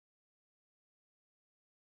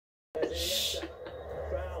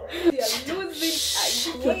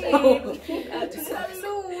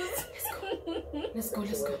Let's go.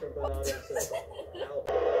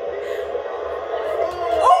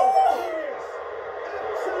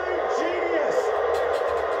 Absolute genius!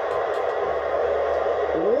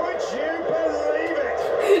 Would you believe it?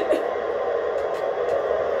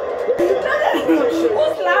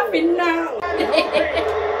 Who's laughing now? But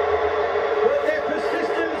their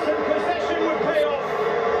persistence and possession would pay off.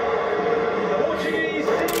 The Portuguese.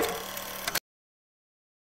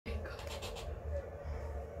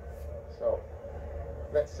 So,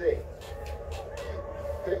 let's see.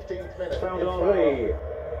 15th minute. Found Henri.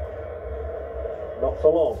 Not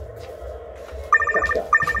for long. Kaka.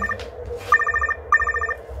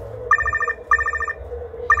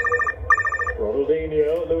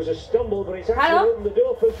 Ronaldinho, there was a stumble, but he's actually opened the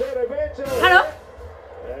door for Zerbeto. Hello?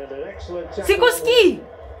 And an excellent tackle. Sikuski.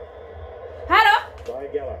 Hello? By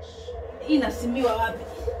Gallas. Inasimiwa wapi?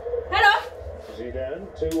 Hello? Zidane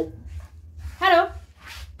to... Hello?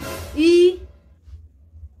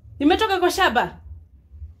 Nimetoka kwa shamba.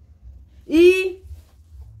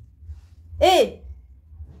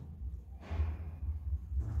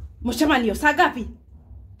 Mshamanio, saa gapi?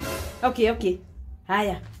 Okay.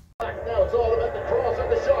 Haya. Now it's all about the cross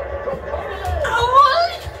and the shot from Conrad.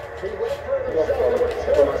 Oh! He went through the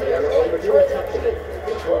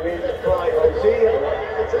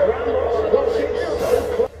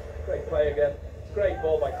Great play again. Great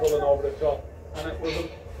ball by Cullen over the top. And it was a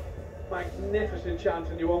magnificent chance,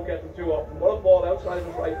 and you won't get them too often. What a ball outside of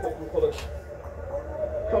his right foot from Cullen.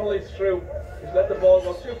 Connolly's through. He's let the ball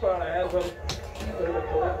go too far ahead of him.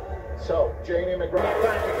 So, Jamie McGrath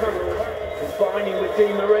Back to Conrad. Combining with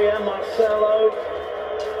Di Maria, Marcelo,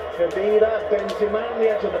 Kabila, Benzema on the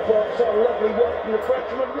edge of the box. Oh, lovely work from the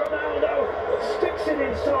freshman. Ronaldo sticks it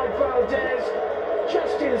inside Valdez,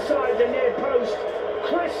 just inside the near post.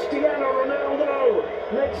 Cristiano Ronaldo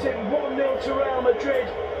makes it 1-0 to Real Madrid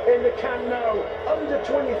in the Camp Nou. Under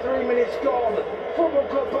 23 minutes gone. Football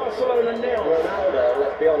Club Barcelona 0. Ronaldo,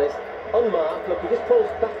 let's be honest, unmarked. Look, he just pulls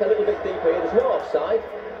back a little bit deeper here. There's no offside.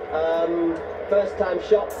 First time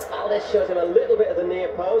shot. Valdez shows him a little bit of the near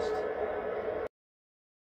post.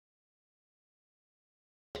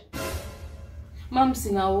 Mom,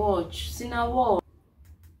 sina watch.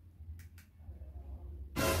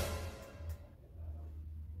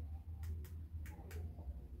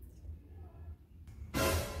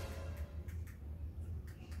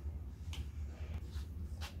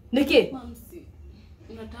 Nikki.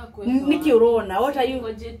 Nikki Urona, what are you?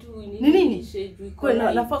 Nini?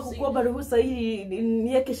 Kwani nafaa kukuomba ruhusa ili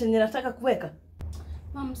niweke chenye nataka kuweka?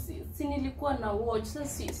 Mom, si nilikuwa na watch.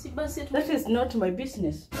 Sasa si basi. That is not my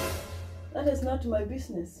business.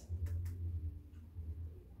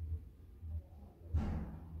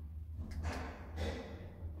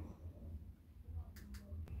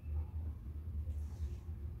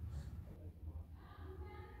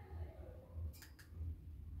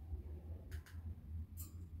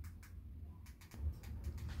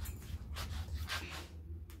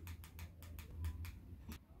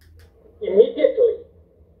 Immediately,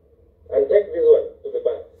 and take this one to the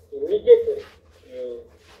bank. Immediately, you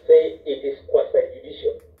say it is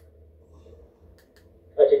quasi-judicial.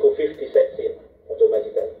 Article 50 sets in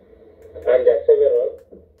automatically. And there are several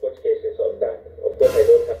court cases on that. Of course, I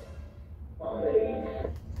don't have.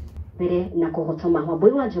 Mbere na kuhotoma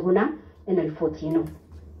Wambui wa Njuguna ena riboti ino.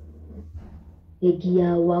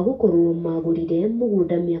 Egia wa gukorwo magurire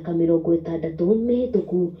mugunda miaka 60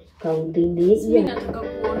 mihituku kaunti-ini ya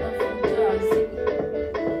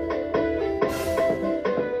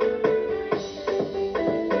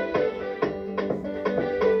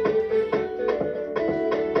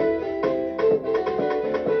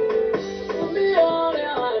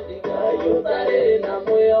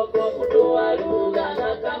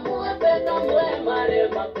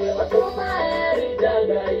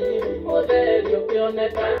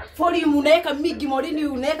Fori muneka migi morini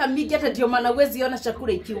uneka migi hata ndio maana uwezi ona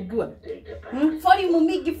chakula ikiugua. Fori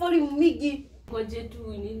mumigi. Ngoje tu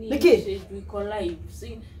nini iko live.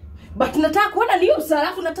 See? But nataka kuona news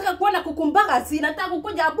alafu nataka kuona kukumbaga si nataka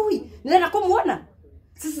kukuja abuhi. Nenda kumuona.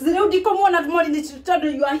 Sisi zirudi kumuona morini tutodo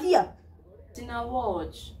you are here. Sina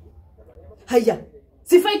watch. Haya.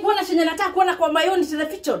 Sifai kuona chenye nataka kuona kwa my own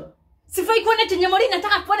television. Sifai kuona chenye morini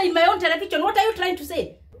nataka kuona in my own television. What are you trying to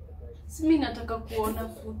say? Mimi nataka kuona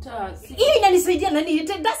futa. Hii inanisaidia nani? It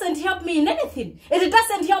doesn't help me in anything. It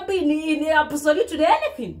doesn't help me in absolutely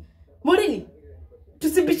anything. Morini,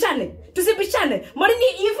 tusibishane. Morini,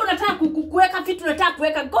 if unataka kuweka vitu unataka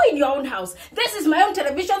kuweka, go in your own house. This is my own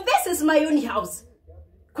television. This is my own house.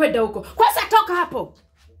 Kwenda huko. Kwanza toka hapo.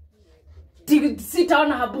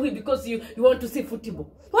 sitaona habuhi because you want to see football.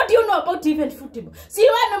 What do you know about even football? Si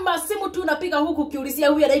wewe masimu tu unapiga huku kiulizia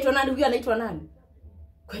huyu anaitwa nani, huyu anaitwa nani.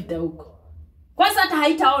 Kwenda huko. Kwanza hata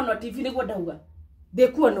haitaona TV ni kwenda huko.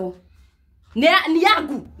 Dekuwa no. Ni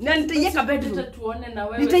yangu. Na nitaiweka bedroom. Tuone na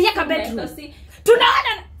wewe. Nitaiweka bedroom.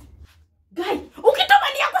 Tunaona. Guy, ukitoma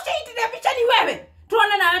ni yako shahidi na picha ni wewe.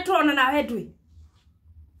 Tuona na wewe Edwin.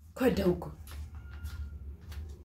 Kwenda huko.